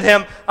tasted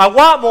him. I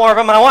want more of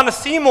him. I want to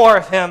see more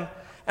of him.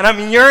 And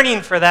I'm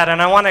yearning for that, and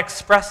I want to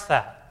express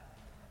that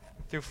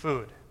through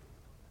food.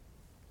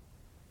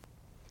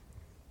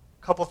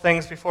 A couple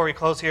things before we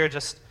close here,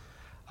 just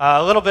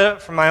a little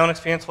bit from my own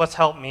experience, what's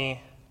helped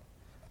me.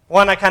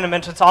 One, I kind of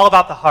mentioned, it's all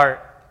about the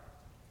heart.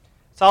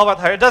 It's all about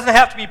the heart. It doesn't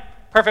have to be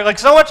perfect. Like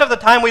so much of the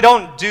time we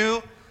don't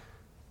do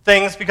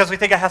things because we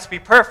think it has to be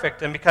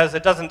perfect, and because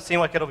it doesn't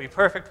seem like it'll be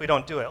perfect, we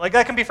don't do it. Like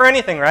that can be for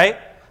anything, right?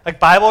 Like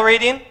Bible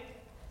reading.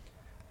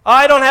 Oh,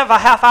 I don't have a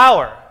half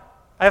hour.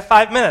 I have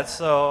 5 minutes,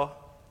 so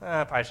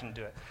I probably shouldn't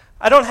do it.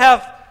 I don't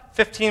have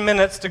 15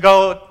 minutes to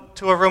go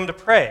to a room to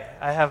pray.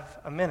 I have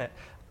a minute.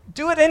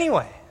 Do it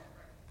anyway,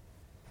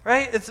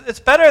 right? It's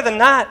better than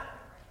not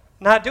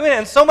doing it.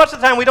 And so much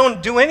of the time we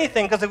don't do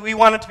anything because we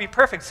want it to be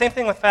perfect. Same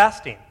thing with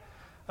fasting.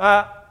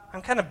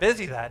 I'm kind of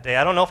busy that day.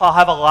 I don't know if I'll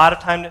have a lot of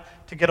time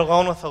to get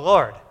alone with the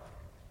Lord.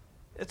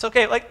 It's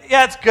okay. Like,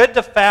 yeah, it's good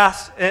to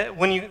fast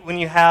when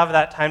you have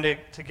that time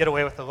to get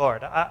away with the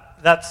Lord.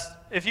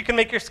 If you can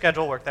make your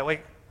schedule work that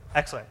way,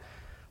 excellent.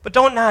 But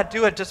don't not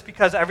do it just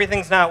because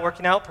everything's not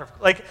working out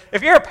perfectly. Like,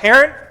 if you're a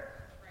parent,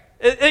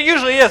 it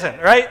usually isn't,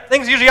 right?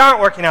 Things usually aren't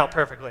working out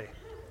perfectly.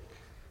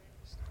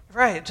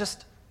 Right,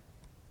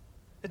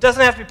 it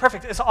doesn't have to be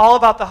perfect. It's all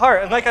about the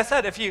heart. And like I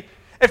said, if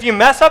you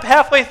mess up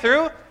halfway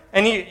through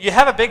and you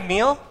have a big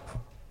meal,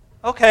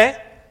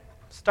 okay,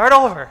 start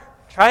over.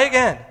 Try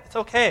again. It's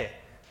okay.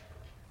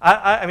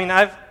 I mean,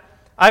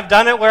 I've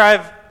done it where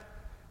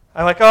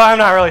I'm like, oh, I'm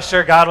not really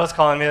sure God was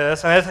calling me to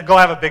this, and I just go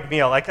have a big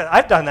meal. Like,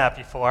 I've done that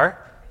before.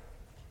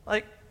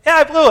 Like, yeah,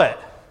 I blew it.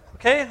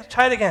 Okay, let's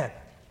try it again.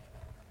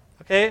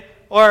 Okay,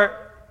 or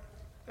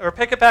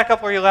pick it back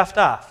up where you left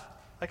off.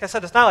 Like I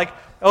said, it's not like,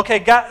 okay,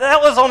 God, that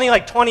was only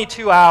like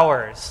 22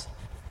 hours.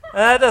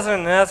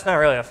 That's not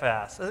really a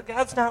fast.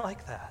 God's not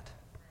like that.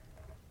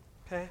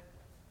 Okay?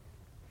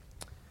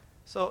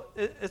 So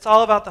it's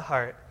all about the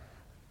heart.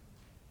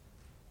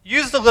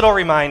 Use the little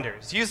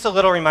reminders.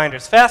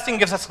 Fasting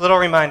gives us little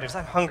reminders.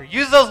 I'm hungry.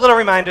 Use those little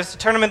reminders to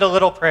turn them into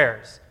little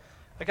prayers.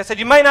 Like I said,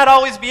 you might not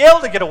always be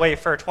able to get away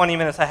for 20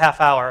 minutes, a half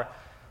hour.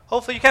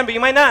 Hopefully you can, but you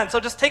might not. And so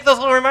just take those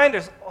little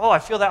reminders. Oh, I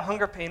feel that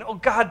hunger pain. Oh,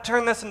 God,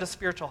 turn this into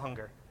spiritual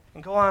hunger.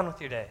 And go on with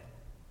your day.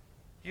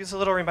 Use the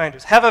little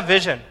reminders. Have a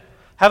vision.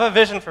 Have a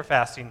vision for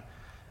fasting.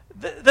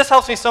 This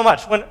helps me so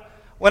much. When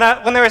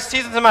there were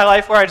seasons in my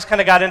life where I just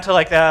kind of got into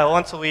like that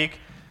once a week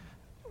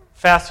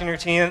fasting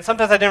routine, and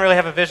sometimes I didn't really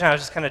have a vision. I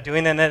was just kind of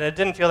doing it, and it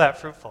didn't feel that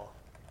fruitful.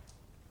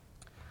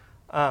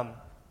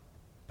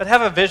 But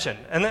have a vision.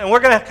 And we're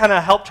going to kind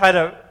of help try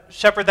to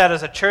shepherd that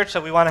as a church,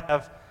 that we want to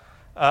have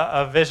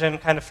a vision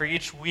kind of for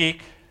each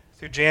week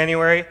through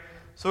January.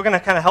 So we're going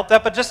to kind of help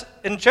that, but just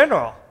in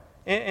general,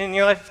 in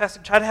your life of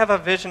fasting, try to have a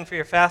vision for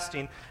your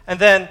fasting, and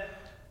then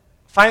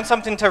find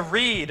something to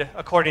read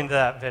according to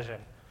that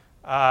vision.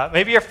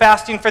 Maybe you're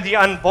fasting for the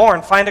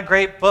unborn. Find a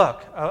great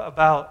book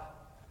about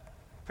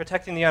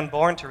protecting the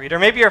unborn to read. Or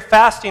maybe you're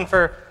fasting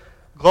for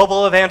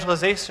global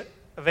evangelization.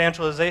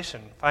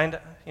 Find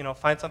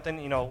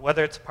something,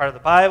 whether it's part of the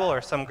Bible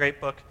or some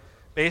great book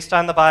based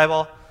on the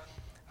Bible.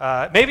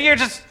 Maybe you're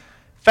just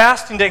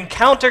fasting to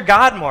encounter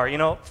God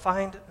more.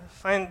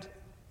 Find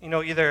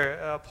either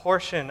a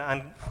portion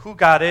on who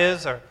God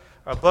is, or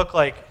a book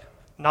like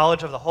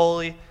Knowledge of the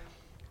Holy,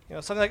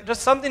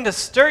 something to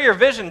stir your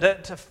vision,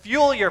 to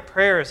fuel your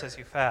prayers as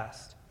you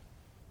fast.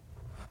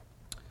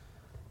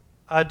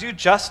 Do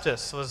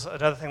justice was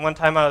another thing. One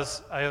time I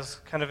was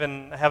kind of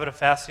in the habit of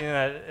fasting, and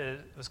I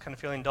was kind of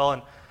feeling dull,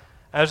 and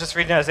I was just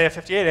reading Isaiah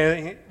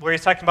 58, where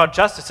he's talking about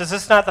justice. Is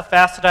this not the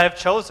fast that I have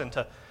chosen,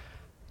 to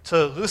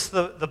loose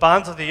the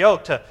bonds of the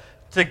yoke,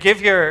 to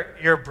give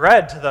your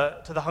bread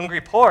to the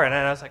hungry poor? And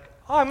I was like,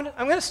 oh, I'm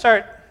going to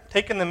start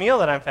taking the meal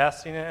that I'm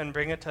fasting and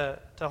bring it to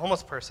a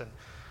homeless person.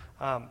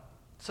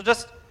 So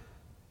just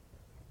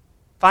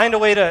find a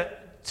way to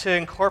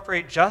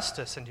incorporate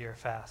justice into your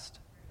fast.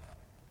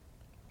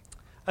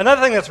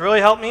 Another thing that's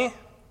really helped me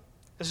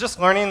is just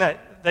learning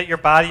that your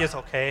body is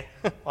okay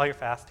while you're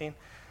fasting.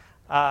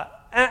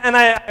 And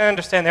I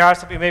understand there are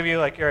some people, maybe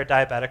like you're a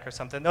diabetic or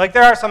something. Like,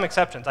 there are some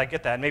exceptions, I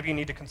get that. Maybe you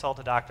need to consult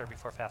a doctor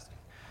before fasting.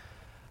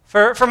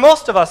 For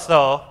most of us,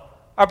 though,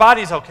 our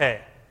body's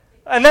okay.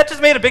 And that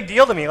just made a big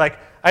deal to me. Like,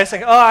 I was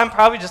like, oh, I'm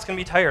probably just going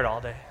to be tired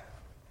all day.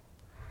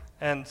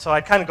 And so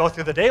I'd kind of go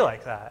through the day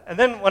like that. And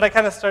then when I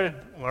kind of started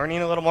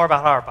learning a little more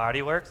about how our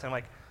body works, I'm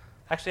like,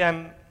 actually,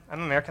 I'm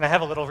American. I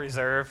have a little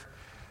reserve.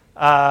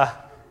 My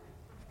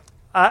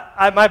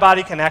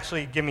body can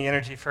actually give me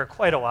energy for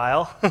quite a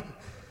while.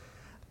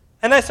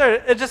 And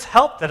it just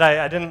helped that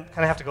I didn't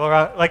kind of have to go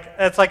around. Like,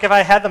 it's like if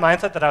I had the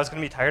mindset that I was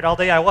going to be tired all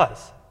day, I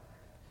was.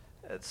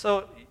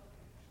 So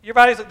your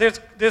body's,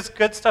 there's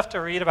good stuff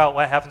to read about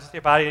what happens with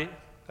your body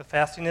with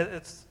fasting.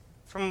 It's,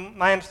 from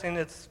my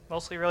understanding, it's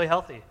mostly really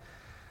healthy.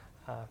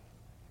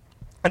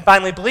 And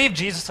finally, believe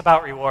Jesus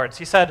about rewards.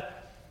 He said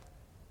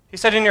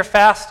in your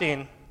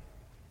fasting,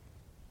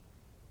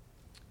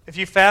 if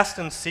you fast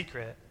in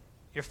secret,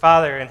 your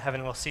Father in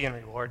heaven will see and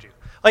reward you.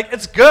 Like,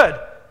 it's good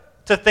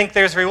to think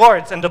there's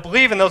rewards and to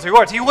believe in those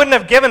rewards. He wouldn't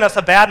have given us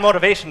a bad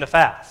motivation to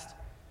fast.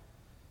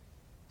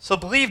 So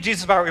believe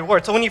Jesus about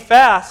rewards. So when you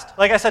fast,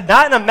 like I said,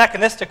 not in a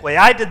mechanistic way,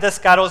 I did this,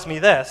 God owes me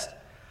this,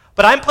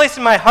 but I'm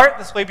placing my heart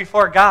this way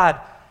before God,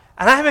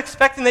 and I'm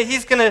expecting that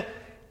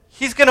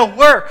He's gonna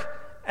work.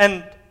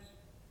 And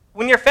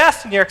when you're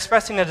fasting, you're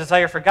expressing a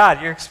desire for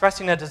God. You're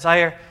expressing a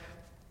desire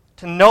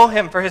to know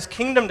Him, for His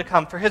kingdom to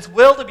come, for His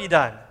will to be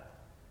done.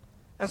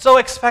 And so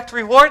expect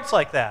rewards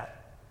like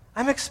that.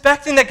 I'm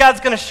expecting that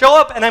God's going to show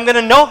up and I'm going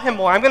to know Him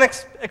more. I'm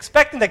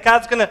expecting that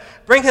God's going to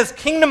bring His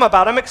kingdom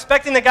about. I'm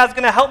expecting that God's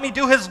going to help me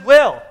do His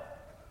will.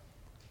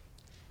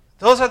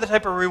 Those are the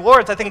type of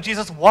rewards I think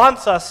Jesus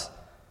wants us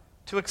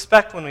to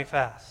expect when we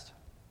fast.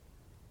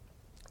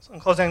 So in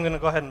closing, I'm going to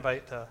go ahead and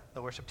invite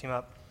the worship team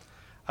up.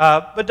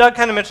 But Doug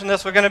kind of mentioned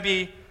this. We're going to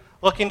be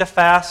looking to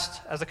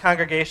fast as a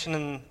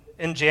congregation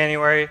in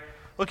January,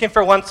 looking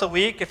for once a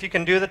week. If you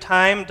can do the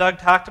time Doug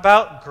talked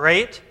about,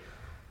 great.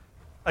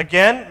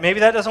 Again, maybe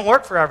that doesn't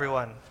work for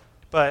everyone,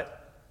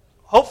 but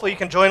hopefully you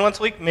can join once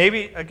a week.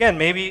 Maybe,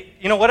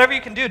 whatever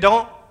you can do,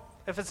 don't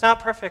If it's not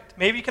perfect,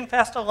 maybe you can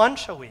fast a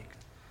lunch a week.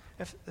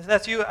 If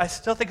that's you, I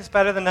still think it's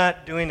better than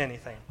not doing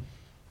anything.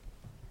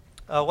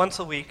 Once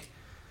a week,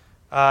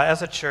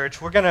 as a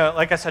church, we're going to,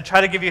 like I said,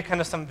 try to give you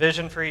kind of some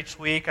vision for each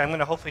week. I'm going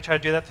to hopefully try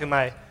to do that through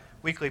my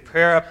weekly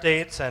prayer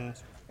updates and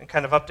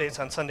kind of updates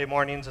on Sunday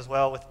mornings as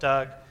well with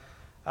Doug.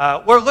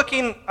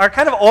 Our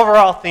kind of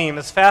overall theme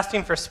is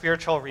fasting for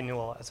spiritual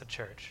renewal as a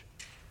church.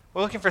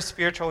 We're looking for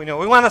spiritual renewal.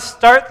 We want to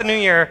start the new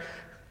year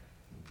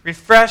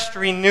refreshed,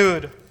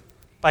 renewed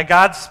by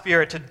God's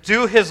Spirit to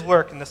do His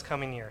work in this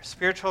coming year,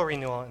 spiritual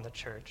renewal in the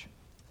church.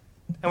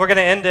 And we're going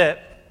to end it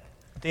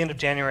at the end of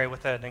January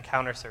with an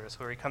encounter service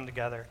where we come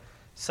together,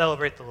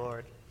 celebrate the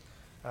Lord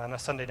on a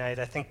Sunday night,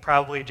 I think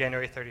probably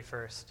January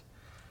 31st.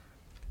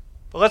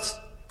 But let's,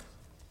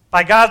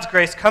 by God's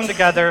grace, come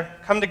together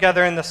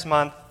in this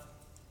month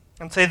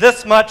and say,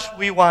 this much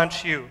we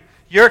want you,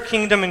 your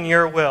kingdom and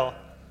your will.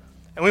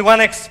 And we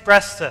want to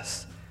express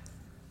this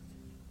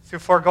through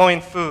foregoing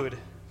food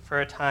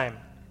for a time.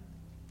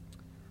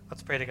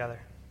 Let's pray together.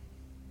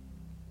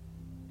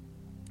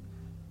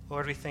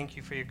 Lord, we thank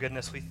you for your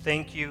goodness. We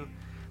thank you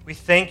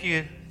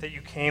that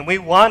you came. We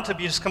want to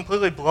be just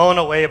completely blown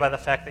away by the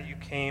fact that you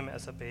came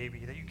as a baby,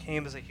 that you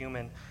came as a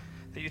human,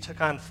 that you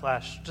took on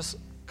flesh. Just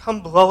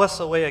come blow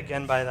us away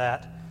again by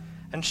that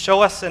and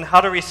show us in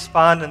how to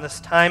respond in this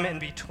time in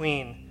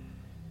between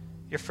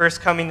your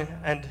first coming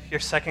and your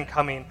second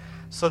coming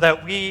so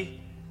that we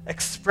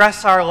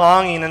express our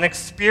longing and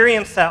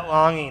experience that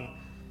longing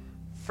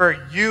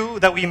for you,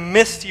 that we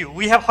missed you.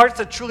 We have hearts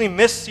that truly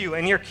miss you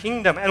and your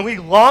kingdom, and we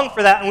long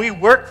for that, and we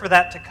work for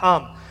that to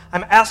come.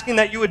 I'm asking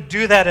that you would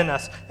do that in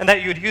us, and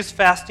that you would use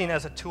fasting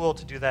as a tool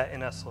to do that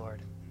in us,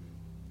 Lord.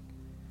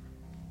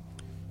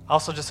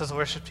 Also, just as the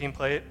worship team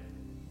plays,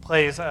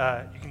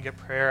 you can get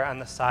prayer on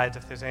the sides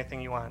if there's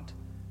anything you want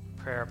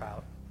prayer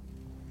about.